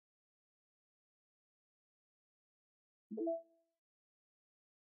Well,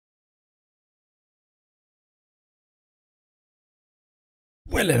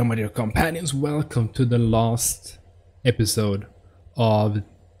 hello my dear companions, welcome to the last episode of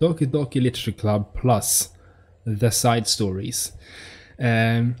Doki Doki Literature Club plus the side stories.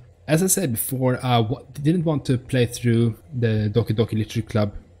 As I said before, I didn't want to play through the Doki Doki Literature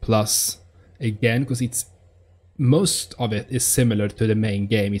Club plus again because most of it is similar to the main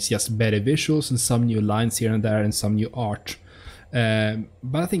game. It's just better visuals and some new lines here and there and some new art. But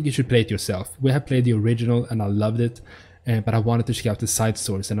I think you should play it yourself. We have played the original and I loved it. But I wanted to check out the side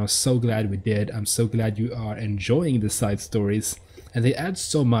stories and I'm so glad we did. I'm so glad you are enjoying the side stories and they add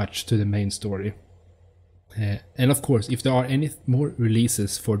so much to the main story. And of course, if there are any more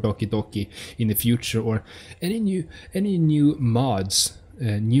releases for Doki Doki in the future or any new mods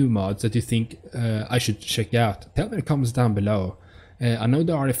that you think I should check out, tell me in the comments down below. I know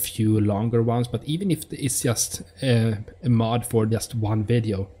there are a few longer ones, but even if it's just a mod for just one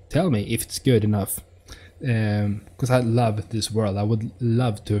video, tell me if it's good enough. Because I love this world. I would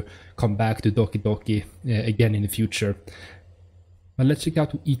love to come back to Doki Doki again in the future. But let's check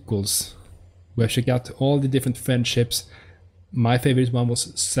out equals. We'll check out all the different friendships. My favorite one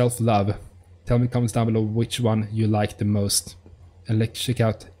was self-love. Tell me in the comments down below which one you like the most. And let's check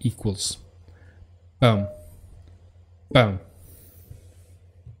out equals. Boom. Boom.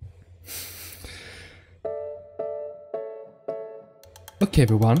 Okay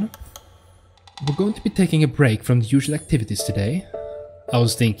everyone. We're going to be taking a break from the usual activities today. I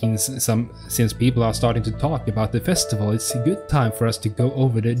was thinking since people are starting to talk about the festival, it's a good time for us to go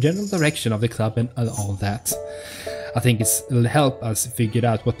over the general direction of the club and all that. I think it'll help us figure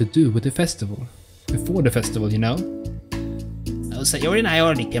out what to do with the festival. Before the festival, you know? Oh, so Yuri and I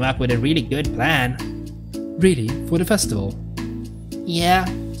already came up with a really good plan. Really? For the festival? Yeah.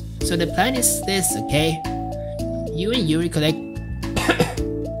 So the plan is this, okay? You and Yuri collect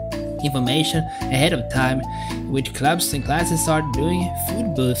information ahead of time which clubs and classes are doing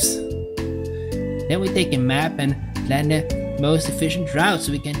food booths. Then we take a map and plan the most efficient route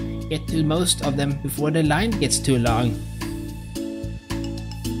so we can get to most of them before the line gets too long.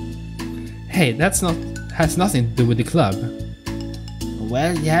 Hey, has nothing to do with the club.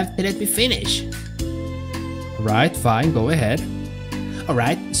 Well, you have to let me finish. Right, fine, go ahead.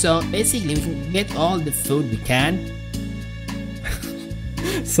 Alright, so basically we can get all the food we can.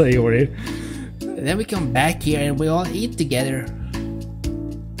 So Yuri. Then we come back here and we all eat together.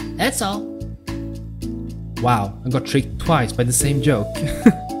 That's all. Wow, I got tricked twice by the same joke.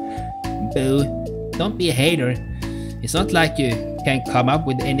 Boo, don't be a hater. It's not like you can't come up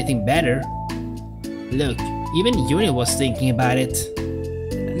with anything better. Look, even Yuri was thinking about it.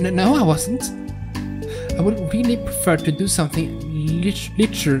 No, I wasn't. I would really prefer to do something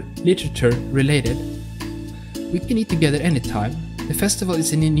literature related. We can eat together anytime. The festival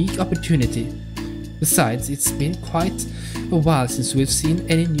is a unique opportunity. Besides, it's been quite a while since we've seen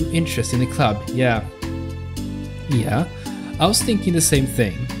any new interest in the club. Yeah, I was thinking the same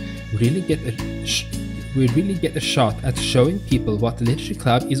thing. We really get a shot at showing people what the literature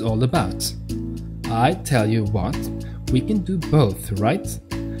club is all about. I tell you what, we can do both, right?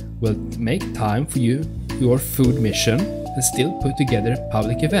 We'll make time for your food mission, and still put together a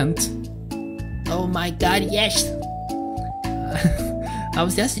public event. Oh my god, yes! I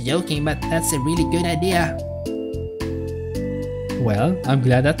was just joking, but that's a really good idea. Well, I'm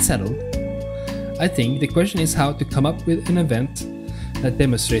glad that's settled. I think the question is how to come up with an event that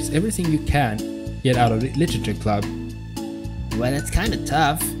demonstrates everything you can get out of the literature club. Well, it's kinda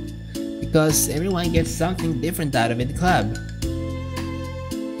tough, because everyone gets something different out of it, the club.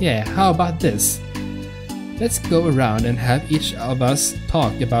 Yeah, how about this? Let's go around and have each of us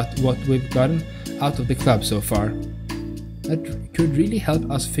talk about what we've gotten out of the club so far. That could really help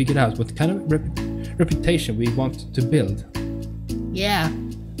us figure out what kind of reputation we want to build. Yeah.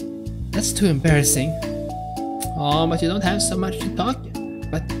 That's too embarrassing. Oh, but you don't have so much to talk.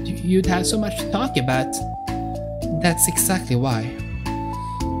 But you'd have so much to talk about. That's exactly why.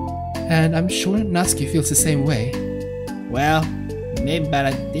 And I'm sure Natsuki feels the same way. Well, maybe, but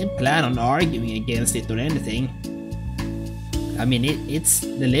I didn't plan on arguing against it or anything. I mean, it's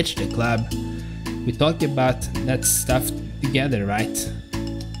the literature club. We talk about that stuff together, right?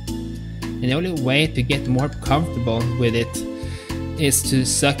 And the only way to get more comfortable with it is to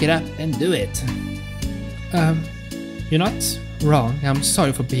suck it up and do it. You're not wrong. I'm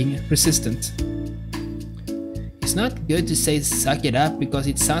sorry for being resistant. It's not good to say suck it up because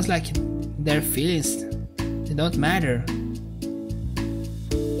it sounds like their feelings, they don't matter.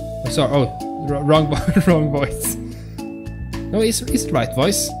 Oh, sorry, wrong wrong voice. No, it's the right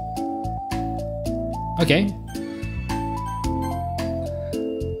voice. Okay.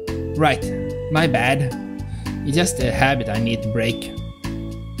 right, my bad. It's just a habit I need to break.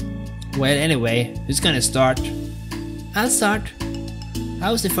 Well, anyway, who's gonna start? I'll start.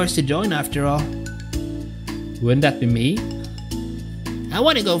 I was the first to join after all. Wouldn't that be me? I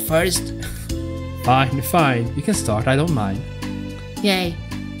wanna go first. Fine, fine. You can start, I don't mind. Yay.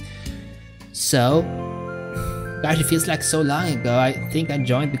 So, gosh, it feels like so long ago. I think I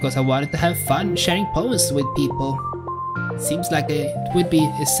joined because I wanted to have fun sharing poems with people. It seems like it would be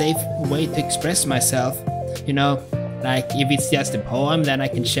a safe way to express myself. You know, like if it's just a poem, then I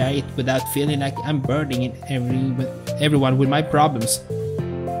can share it without feeling like I'm burdening everyone with my problems.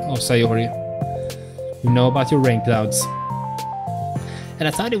 Oh, Sayori, we know about your rain clouds. And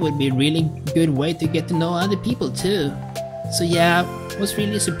I thought it would be a really good way to get to know other people too. So yeah, I was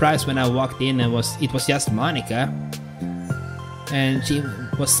really surprised when I walked in and it was just Monica. And she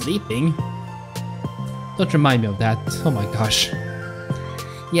was sleeping. Don't remind me of that, oh my gosh.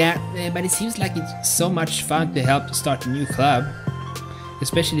 Yeah, but it seems like it's so much fun to help start a new club.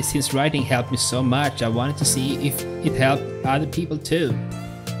 Especially since writing helped me so much, I wanted to see if it helped other people too.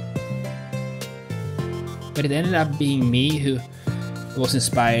 But it ended up being me who was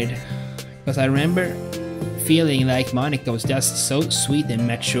inspired. Because I remember feeling like Monica was just so sweet and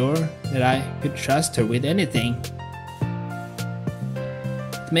mature that I could trust her with anything.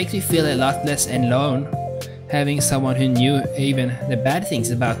 It makes me feel a lot less alone, having someone who knew even the bad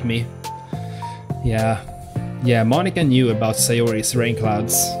things about me. Yeah, Monica knew about Sayori's rain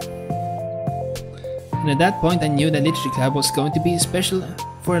clouds. And at that point I knew that Literature Club was going to be special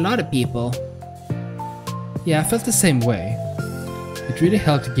for a lot of people. Yeah, I felt the same way. It really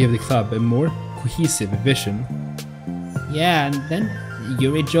helped to give the club a more cohesive vision. Yeah, and then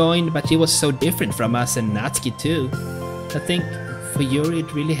Yuri joined, but she was so different from us, and Natsuki too. I think for Yuri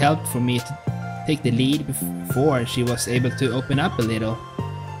it really helped for me to take the lead before she was able to open up a little.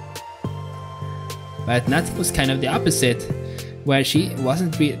 But Natsuki was kind of the opposite, where she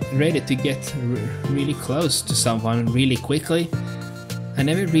wasn't ready to get really close to someone really quickly. I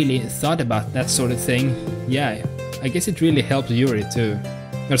never really thought about that sort of thing. Yeah, I guess it really helped Yuri too.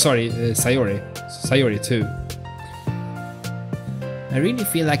 Or sorry, Sayori too. I really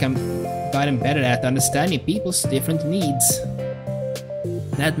feel like I'm gotten better at understanding people's different needs.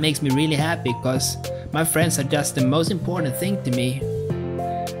 That makes me really happy because my friends are just the most important thing to me.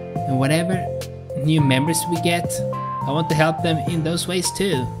 And whatever new members we get, I want to help them in those ways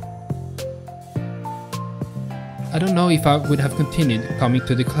too. I don't know if I would have continued coming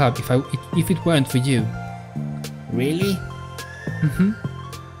to the club if it weren't for you. Really?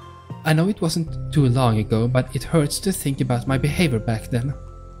 I know it wasn't too long ago, but it hurts to think about my behavior back then.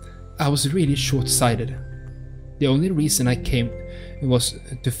 I was really short-sighted. The only reason I came was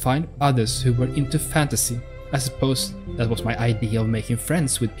to find others who were into fantasy. I suppose that was my idea of making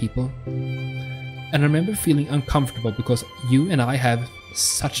friends with people. And I remember feeling uncomfortable because you and I have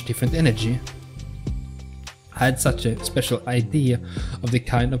such different energy. I had such a special idea of the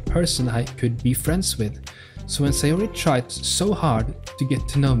kind of person I could be friends with. So when Sayori tried so hard to get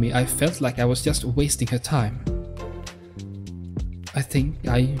to know me, I felt like I was just wasting her time. I think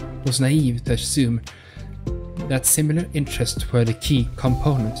I was naive to assume that similar interests were the key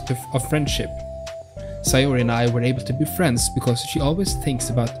component of friendship. Sayori and I were able to be friends because she always thinks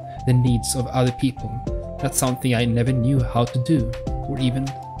about the needs of other people. That's something I never knew how to do, or even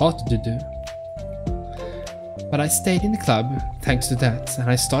thought to do. But I stayed in the club thanks to that, and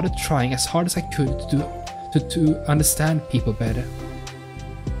I started trying as hard as I could to understand people better.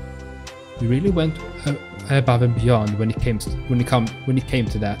 We really went above and beyond when it came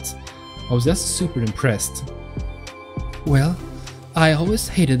to that. I was just super impressed. Well, I always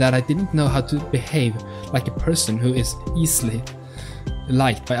hated that I didn't know how to behave like a person who is easily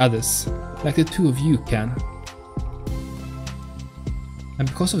liked by others, like the two of you can. And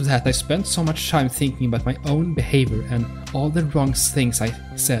because of that, I spent so much time thinking about my own behavior and all the wrong things I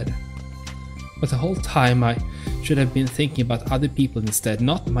said. But the whole time I should have been thinking about other people instead,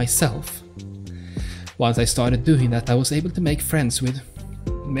 not myself. Once I started doing that, I was able to make friends with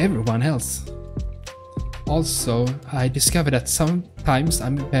everyone else. Also, I discovered that sometimes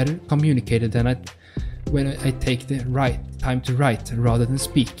I'm a better communicator than when I take the right time to write rather than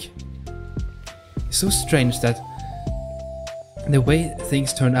speak. It's so strange that the way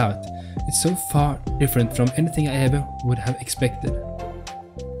things turn out, it's so far different from anything I ever would have expected.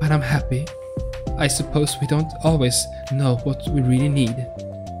 But I'm happy. I suppose we don't always know what we really need.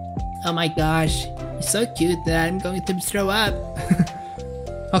 Oh my gosh, you're so cute that I'm going to throw up.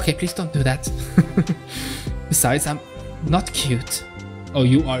 Okay, please don't do that. Besides, I'm not cute. Oh,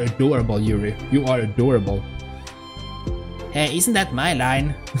 you are adorable, Yuri. You are adorable. Hey, isn't that my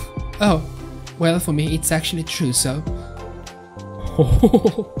line? Oh, well, for me it's actually true, so...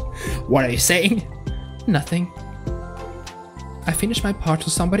 What are you saying? Nothing. I finished my part, so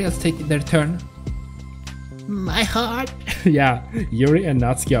somebody else take their turn. My heart. Yeah, Yuri and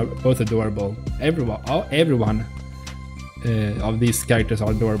Natsuki are both adorable. Everyone of these characters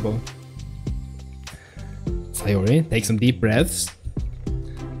are adorable. Sayori, take some deep breaths.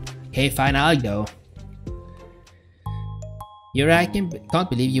 Okay, fine, I'll go. Yuri, I can't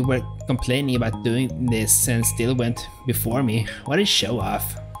believe you were complaining about doing this and still went before me. What a show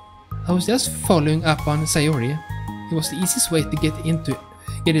off. I was just following up on Sayori. It was the easiest way to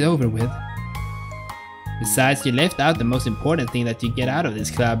get it over with. Besides, you left out the most important thing that you get out of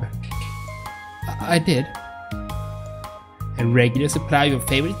this club. I did. A regular supply of your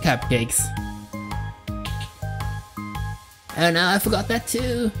favorite cupcakes. Oh no, I forgot that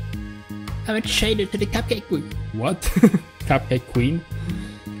too. I'm a traitor to the cupcake queen. What? Cupcake queen?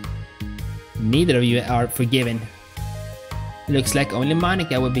 Neither of you are forgiven. Looks like only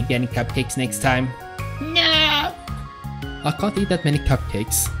Monica will be getting cupcakes next time. No! I can't eat that many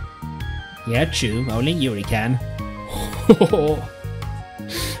cupcakes. Yeah, true. Only Yuri can.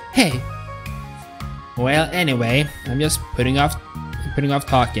 Hey. Well, anyway, I'm just putting off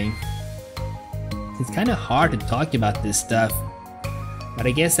talking. It's kind of hard to talk about this stuff, but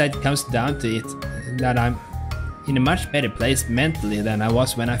I guess that comes down to it that I'm in a much better place mentally than I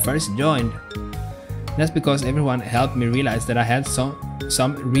was when I first joined. That's because everyone helped me realize that I had some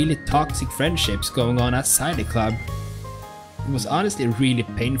really toxic friendships going on outside the club. It was honestly a really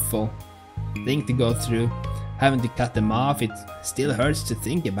painful thing to go through. Having to cut them off, it still hurts to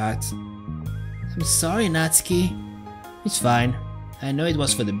think about. I'm sorry, Natsuki. It's fine. I know it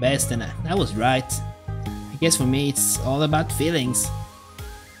was for the best and I was right. I guess for me it's all about feelings.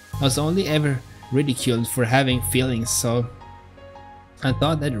 I was only ever ridiculed for having feelings, so I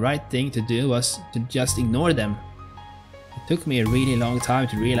thought that the right thing to do was to just ignore them. It took me a really long time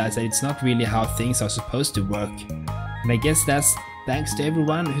to realize that it's not really how things are supposed to work. And I guess that's thanks to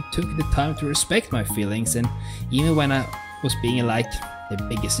everyone who took the time to respect my feelings, and even when I was being like the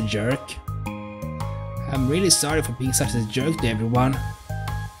biggest jerk. I'm really sorry for being such a jerk to everyone.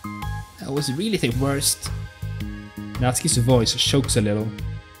 I was really the worst. Natsuki's voice chokes a little.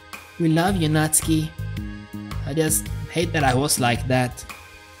 We love you, Natsuki. I just hate that I was like that.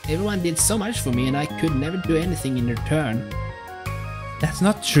 Everyone did so much for me and I could never do anything in return. That's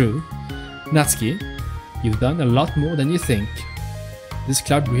not true. Natsuki, you've done a lot more than you think. This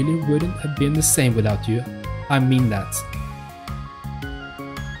club really wouldn't have been the same without you. I mean that.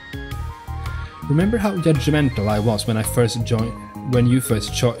 Remember how judgmental I was when I first joined, when you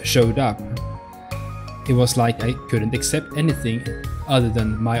first showed up? It was like I couldn't accept anything other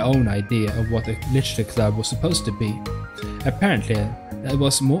than my own idea of what a literature club was supposed to be. Apparently, that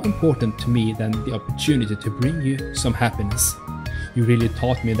was more important to me than the opportunity to bring you some happiness. You really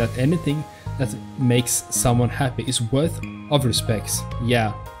taught me that anything that makes someone happy is worth of respect.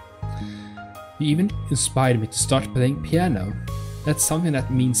 Yeah. You even inspired me to start playing piano. That's something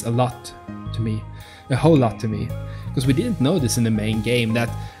that means a lot to me, a whole lot to me, because we didn't know this in the main game, that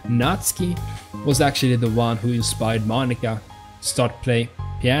Natsuki was actually the one who inspired Monica to start playing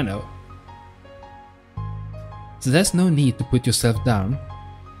piano. So there's no need to put yourself down.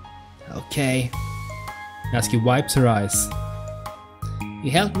 Okay. Natsuki wipes her eyes.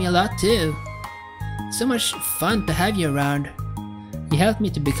 You helped me a lot too. So much fun to have you around. You helped me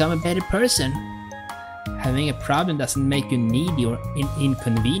to become a better person. Having a problem doesn't make you needy or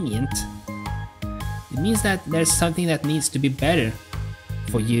inconvenient. It means that there's something that needs to be better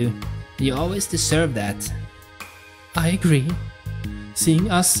for you. You always deserve that. I agree.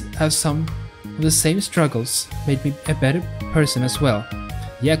 Seeing us have some of the same struggles made me a better person as well.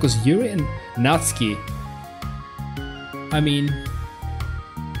 Yeah, cause Yuri and Natsuki, I mean,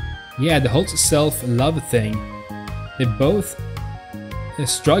 yeah, the whole self-love thing, they both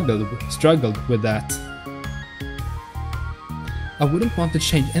struggled with that. I wouldn't want to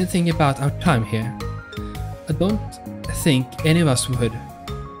change anything about our time here. I don't think any of us would.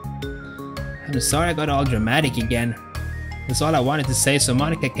 I'm sorry I got all dramatic again. That's all I wanted to say, so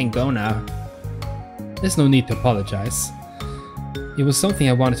Monica can go now. There's no need to apologize. It was something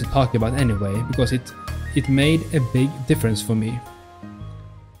I wanted to talk about anyway, because it made a big difference for me.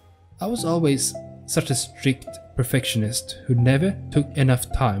 I was always such a strict perfectionist who never took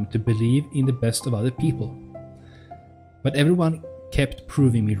enough time to believe in the best of other people. But everyone kept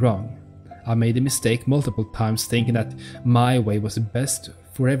proving me wrong. I made a mistake multiple times thinking that my way was the best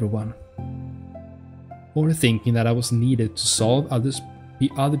for everyone. Or thinking that I was needed to solve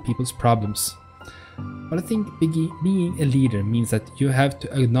other people's problems. But I think being a leader means that you have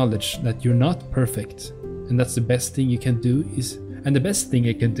to acknowledge that you're not perfect, and that's the best thing you can do is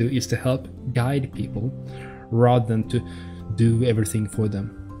to help guide people rather than to do everything for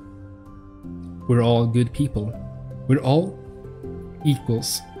them. We're all good people. We're all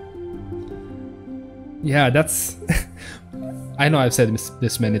equals. Yeah, that's I know I've said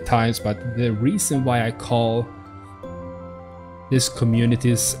this many times, but the reason why I call this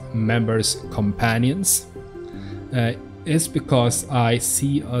community's members companions is because I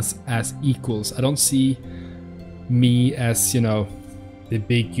see us as equals. I don't see me as, you know, the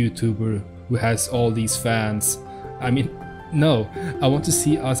big YouTuber who has all these fans. I mean, no, I want to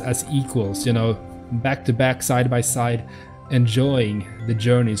see us as equals, you know, back to back, side by side, enjoying the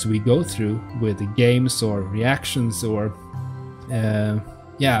journeys we go through with the games or reactions or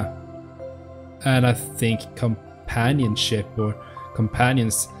yeah. And I think companionship or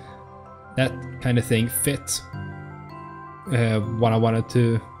companions, that kind of thing, fit what I want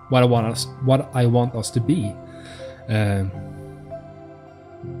us to be.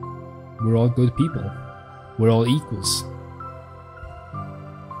 We're all good people. We're all equals.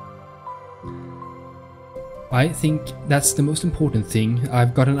 I think that's the most important thing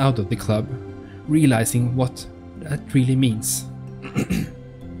I've gotten out of the club, realizing what that really means.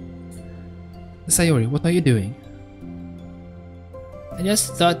 Sayori, what are you doing? I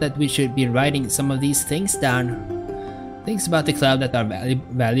just thought that we should be writing some of these things down. Things about the club that are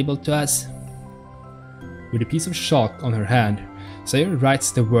valuable to us. With a piece of chalk on her hand, Sayori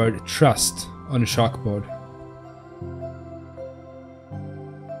writes the word trust on a chalkboard.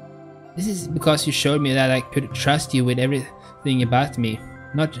 This is because you showed me that I could trust you with everything about me,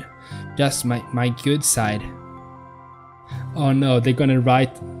 not just my good side. Oh no, they're gonna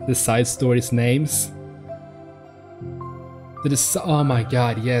write the side stories' names? Oh my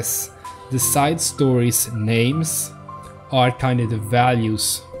god, yes. The side stories' names are kind of the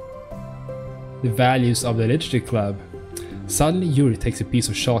values of the literature club. Suddenly Yuri takes a piece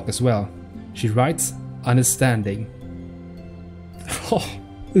of chalk as well. She writes understanding. Oh,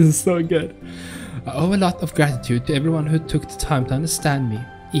 this is so good. I owe a lot of gratitude to everyone who took the time to understand me,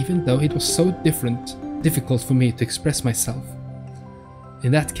 even though it was so difficult for me to express myself.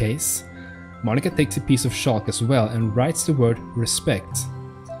 In that case, Monica takes a piece of chalk as well and writes the word respect.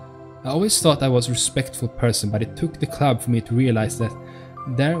 I always thought I was a respectful person, but it took the club for me to realize that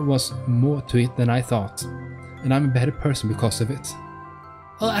there was more to it than I thought, and I'm a better person because of it.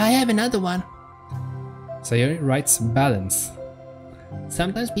 Oh, I have another one. Sayori writes balance.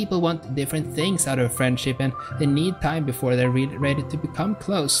 Sometimes people want different things out of a friendship and they need time before they're ready to become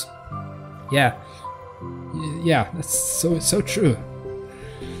close. Yeah, that's so true.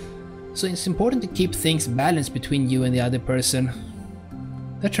 So it's important to keep things balanced between you and the other person.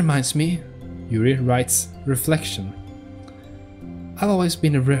 That reminds me, Yuri writes reflection. I've always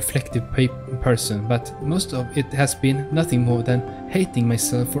been a reflective person, but most of it has been nothing more than hating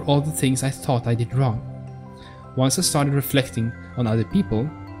myself for all the things I thought I did wrong. Once I started reflecting on other people,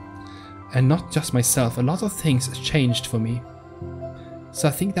 and not just myself, a lot of things changed for me. So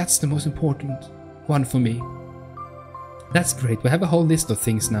I think that's the most important one for me. That's great, we have a whole list of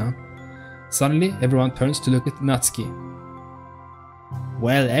things now. Suddenly, everyone turns to look at Natsuki.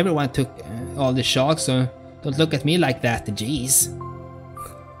 Well, everyone took all the chalk, so don't look at me like that, jeez.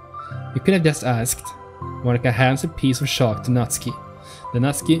 You could have just asked. Monica hands a piece of chalk to Natsuki. The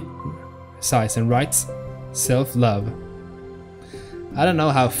Natsuki sighs and writes, self-love. I don't know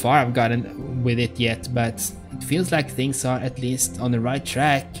how far I've gotten with it yet, but it feels like things are at least on the right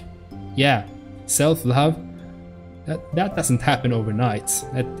track. Yeah, self-love, that doesn't happen overnight.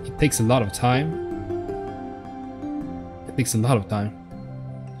 It takes a lot of time. It takes a lot of time.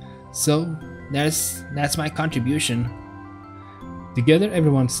 So, that's my contribution. Together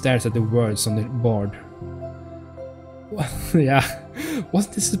everyone stares at the words on the board. Well, yeah,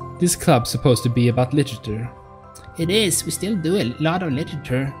 wasn't this club supposed to be about literature? It is, we still do a lot of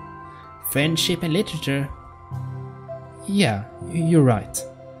literature. Friendship and literature. Yeah, you're right.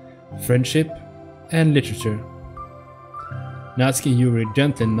 Friendship and literature. Natsuki and Yuri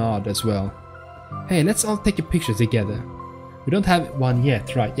gently nod as well. Hey, let's all take a picture together. We don't have one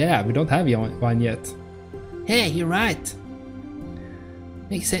yet, right? Yeah, we don't have one yet. Hey, you're right.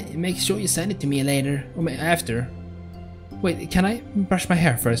 Make sure you send it to me later, or after. Wait, can I brush my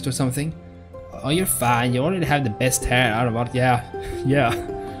hair first or something? Oh, you're fine. You already have the best hair out of it. Yeah.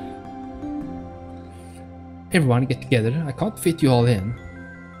 Everyone get together. I can't fit you all in.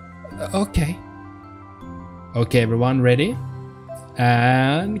 Okay. Okay, everyone, ready?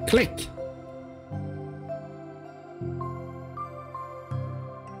 And click.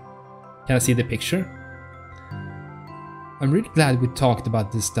 Can I see the picture? I'm really glad we talked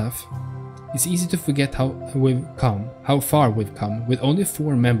about this stuff. It's easy to forget how far we've come, with only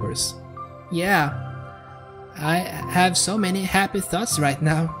 4 members. Yeah, I have so many happy thoughts right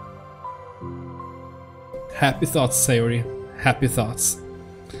now. Happy thoughts, Sayori. Happy thoughts.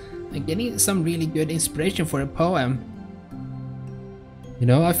 I'm getting some really good inspiration for a poem. You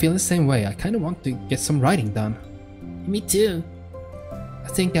know, I feel the same way. I kind of want to get some writing done. Me too. I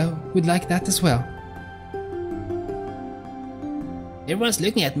think I would like that as well. Everyone's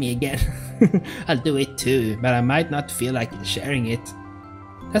looking at me again. I'll do it too, but I might not feel like sharing it.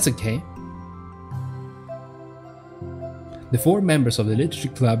 That's okay. The 4 members of the literature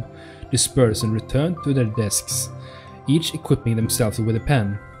club disperse and return to their desks, each equipping themselves with a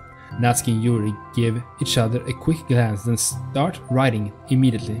pen. Natsuki and Yuri give each other a quick glance and start writing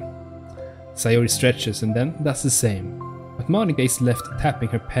immediately. Sayori stretches and then does the same, but Monika is left tapping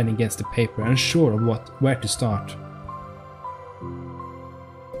her pen against the paper, unsure of where to start.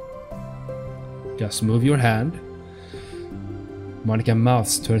 Just move your hand. Monika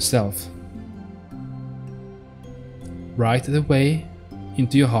mouths to herself. Right away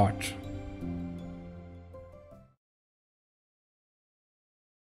into your heart.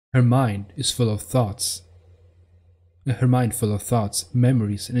 Her mind is full of thoughts.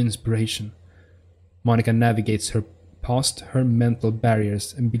 Memories, and inspiration. Monika navigates past her mental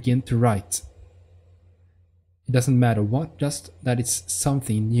barriers and begins to write. It doesn't matter what, just that it's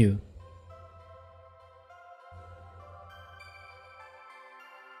something new.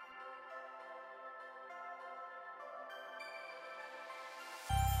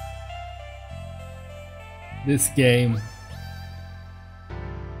 This game.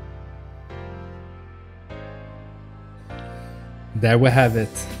 There we have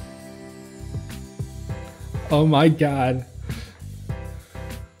it. Oh my god.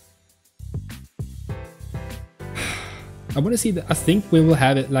 I want to see I think we will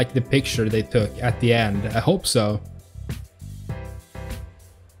have it like the picture they took at the end. I hope so.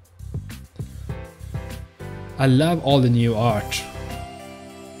 I love all the new art.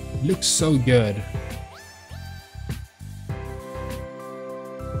 It looks so good.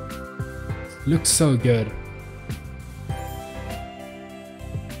 Looks so good.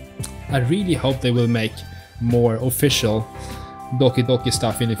 I really hope they will make more official Doki Doki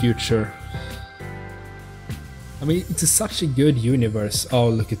stuff in the future. I mean, it's such a good universe. Oh,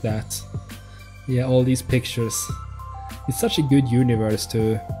 look at that. Yeah, all these pictures. It's such a good universe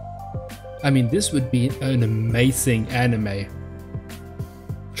to... I mean, this would be an amazing anime.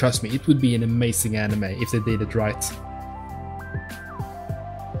 Trust me, it would be an amazing anime if they did it right.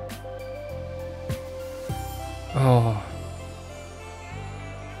 Oh.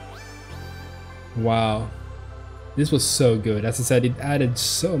 Wow. This was so good. As I said, it added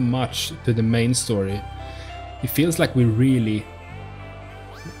so much to the main story. It feels like we really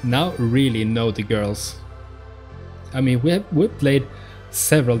know the girls. I mean, we've played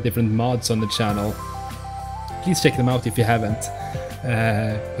several different mods on the channel. Please check them out if you haven't.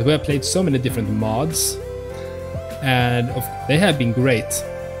 But we have played so many different mods, and they have been great.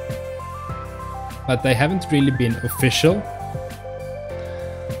 But they haven't really been official.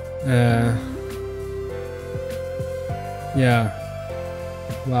 Yeah.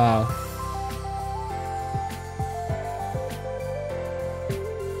 Wow.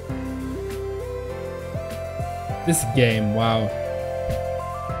 This game, wow.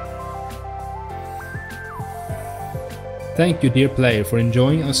 Thank you, dear player, for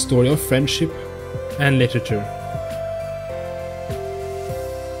enjoying a story of friendship and literature.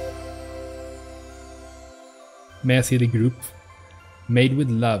 May I see the group? Made with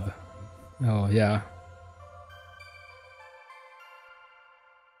love. Oh, yeah.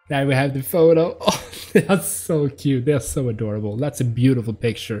 Now we have the photo. Oh, they are so cute. They are so adorable. That's a beautiful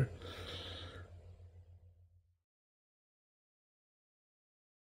picture.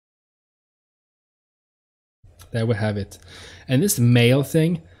 There we have it. And this mail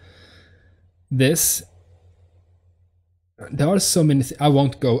thing, there are so many I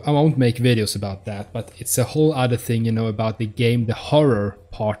won't make videos about that, but it's a whole other thing, you know, about the game, the horror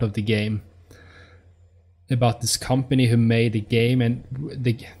part of the game. About this company who made the game, and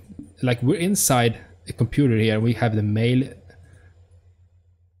like we're inside a computer here, we have the mail.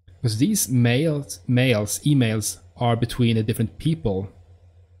 Because these emails are between the different people.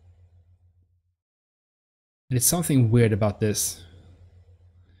 And it's something weird about this.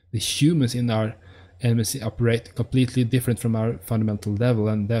 The humans in our MSC operate completely different from our fundamental level,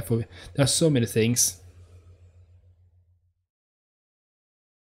 and therefore there are so many things.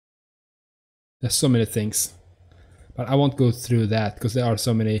 There's so many things. But I won't go through that because there are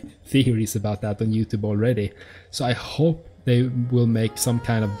so many theories about that on YouTube already. So I hope they will make some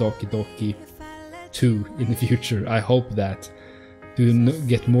kind of Doki Doki 2 in the future. I hope that, to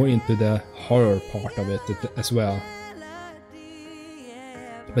get more into the horror part of it as well.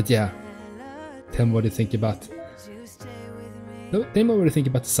 But yeah, tell me what you think about. Tell me what you think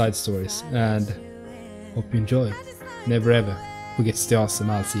about the side stories, and hope you enjoy. Never ever forget to stay awesome.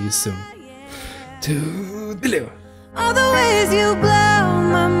 I'll see you soon. Toodeloo! All the ways you blow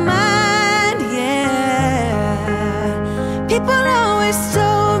my mind, yeah. People always